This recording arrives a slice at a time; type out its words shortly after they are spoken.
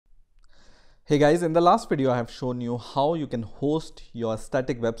Hey guys, in the last video I have shown you how you can host your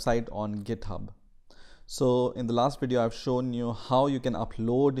static website on GitHub. So in the last video I've shown you how you can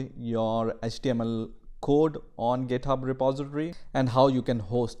upload your HTML code on GitHub repository and how you can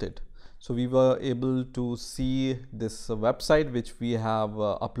host it. So we were able to see this website which we have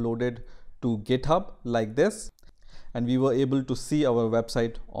uploaded to GitHub like this, and we were able to see our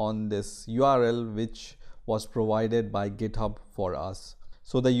website on this URL which was provided by GitHub for us.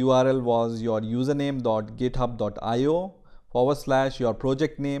 So the URL was your username.github.io/ your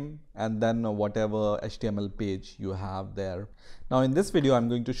project name and then whatever HTML page you have there. Now in this video I'm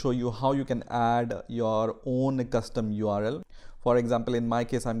going to show you how you can add your own custom URL. For example, in my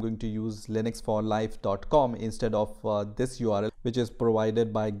case I'm going to use linuxforlife.com instead of this URL which is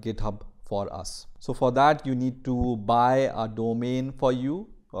provided by GitHub for us. So for that you need to buy a domain for you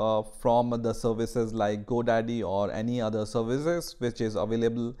from the services like GoDaddy or any other services which is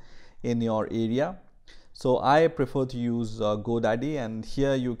available in your area. So I prefer to use GoDaddy, and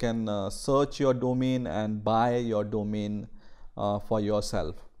here you can search your domain and buy your domain for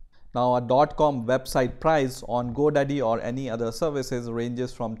yourself. Now a .com website price on GoDaddy or any other services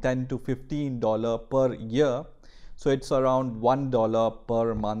ranges from $10 to $15 per year. So it's around $1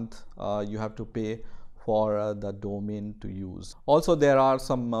 per month you have to pay for the domain to use. Also there are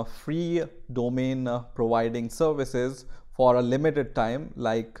some free domain providing services for a limited time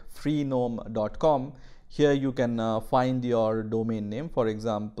like freenome.com. Here you can find your domain name, for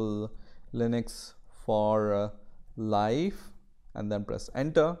example Linux for life, and then press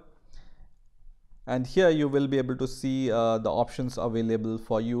enter. And here you will be able to see the options available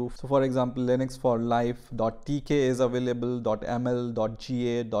for you. So for example, linuxforlife.tk is available, .ml,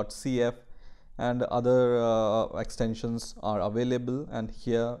 .ga, .cf, and other extensions are available, and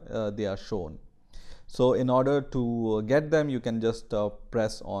here they are shown. So in order to get them, you can just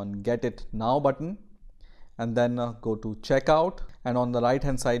press on Get It Now button and then go to checkout, and on the right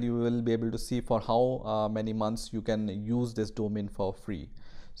hand side you will be able to see for how many months you can use this domain for free.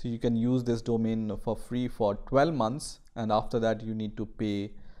 So you can use this domain for free for 12 months, and after that you need to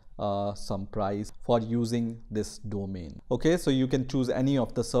pay some price for using this domain. Okay, so you can choose any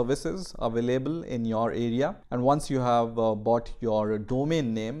of the services available in your area, and once you have bought your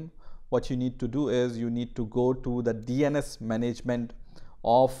domain name, what you need to do is you need to go to the DNS management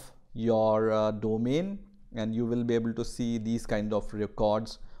of your domain, and you will be able to see these kind of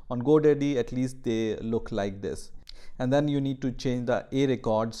records. On GoDaddy at least they look like this, and then you need to change the A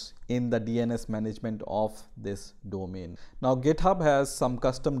records in the DNS management of this domain. Now GitHub has some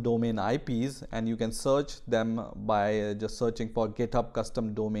custom domain IPs, and you can search them by just searching for GitHub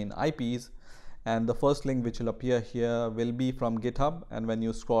custom domain IPs, and the first link which will appear here will be from GitHub, and when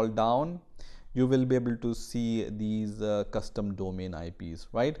you scroll down you will be able to see these custom domain IPs,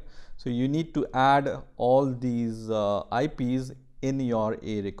 right? So you need to add all these IPs in your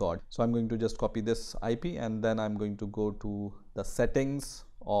A record. So I'm going to just copy this IP, and then I'm going to go to the settings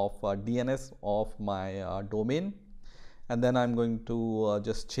of DNS of my domain, and then I'm going to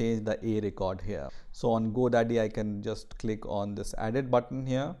just change the A record here. So on GoDaddy I can just click on this edit button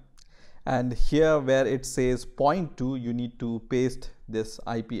here, and here where it says point to, you need to paste this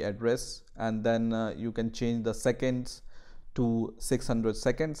IP address, and then you can change the seconds to 600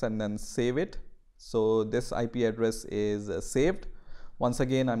 seconds and then save it. So this IP address is saved. Once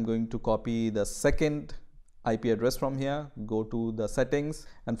again I'm going to copy the second IP address from here, go to the settings,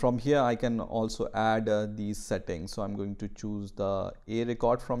 and from here I can also add these settings. So I'm going to choose the A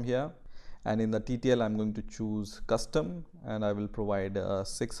record from here, and in the TTL I'm going to choose custom, and I will provide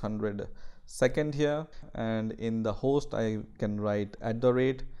 600 second here, and in the host I can write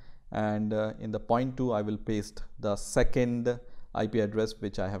 @ and in the point to I will paste the second IP address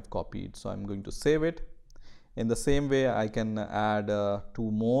which I have copied. So I'm going to save it. In the same way I can add 2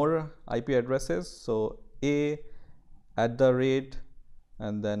 more IP addresses, so A @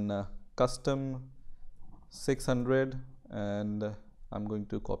 and then custom 600, and I'm going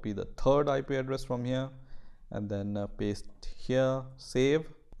to copy the third IP address from here and then paste here, save.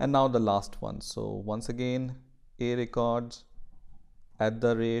 And now the last one. So once again A records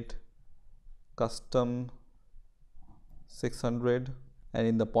 @ custom 600, and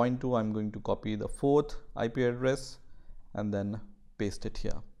in the point to I'm going to copy the fourth IP address and then paste it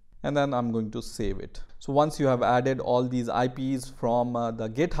here, and then I'm going to save it. So once you have added all these IPs from the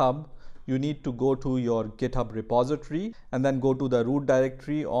GitHub, you need to go to your GitHub repository and then go to the root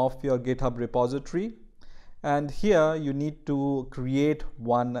directory of your GitHub repository, and here you need to create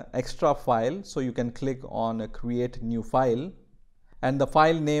one extra file. So you can click on create new file, and the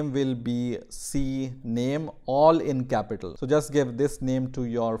file name will be CNAME, all in capital. So just give this name to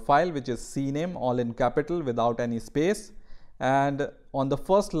your file, which is CNAME, all in capital without any space. And on the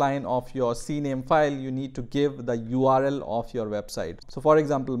first line of your CNAME file, you need to give the URL of your website. So for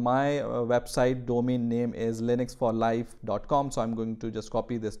example, my website domain name is linuxforlife.com. So I'm going to just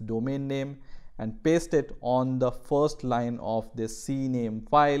copy this domain name and paste it on the first line of this CNAME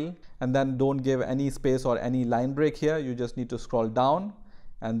file. And then don't give any space or any line break here. You just need to scroll down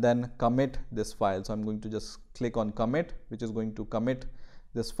and then commit this file. So I'm going to just click on commit, which is going to commit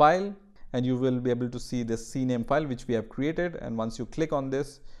this file. And you will be able to see this CNAME file which we have created. And once you click on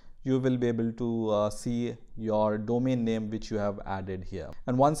this, you will be able to see your domain name which you have added here.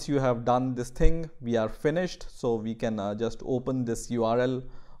 And once you have done this thing, we are finished. So we can just open this URL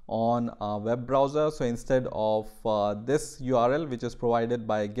on a web browser. So instead of this URL which is provided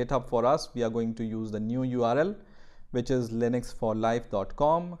by GitHub for us, we are going to use the new URL, which is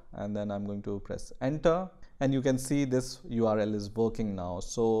linuxforlife.com. And then I'm going to press enter. And you can see this URL is working now.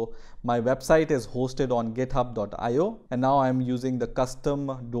 So my website is hosted on github.io, and now I'm using the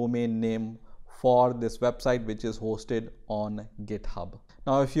custom domain name for this website, which is hosted on GitHub.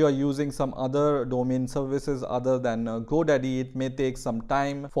 Now, if you are using some other domain services other than GoDaddy, it may take some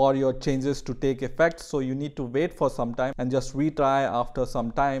time for your changes to take effect. So you need to wait for some time and just retry after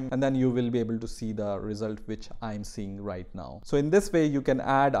some time, and then you will be able to see the result which I'm seeing right now. So in this way, you can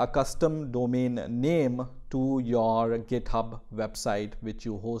add a custom domain name to your GitHub website, which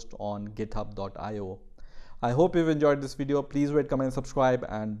you host on github.io. I hope you've enjoyed this video. Please rate, comment, subscribe,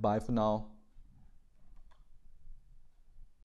 and bye for now.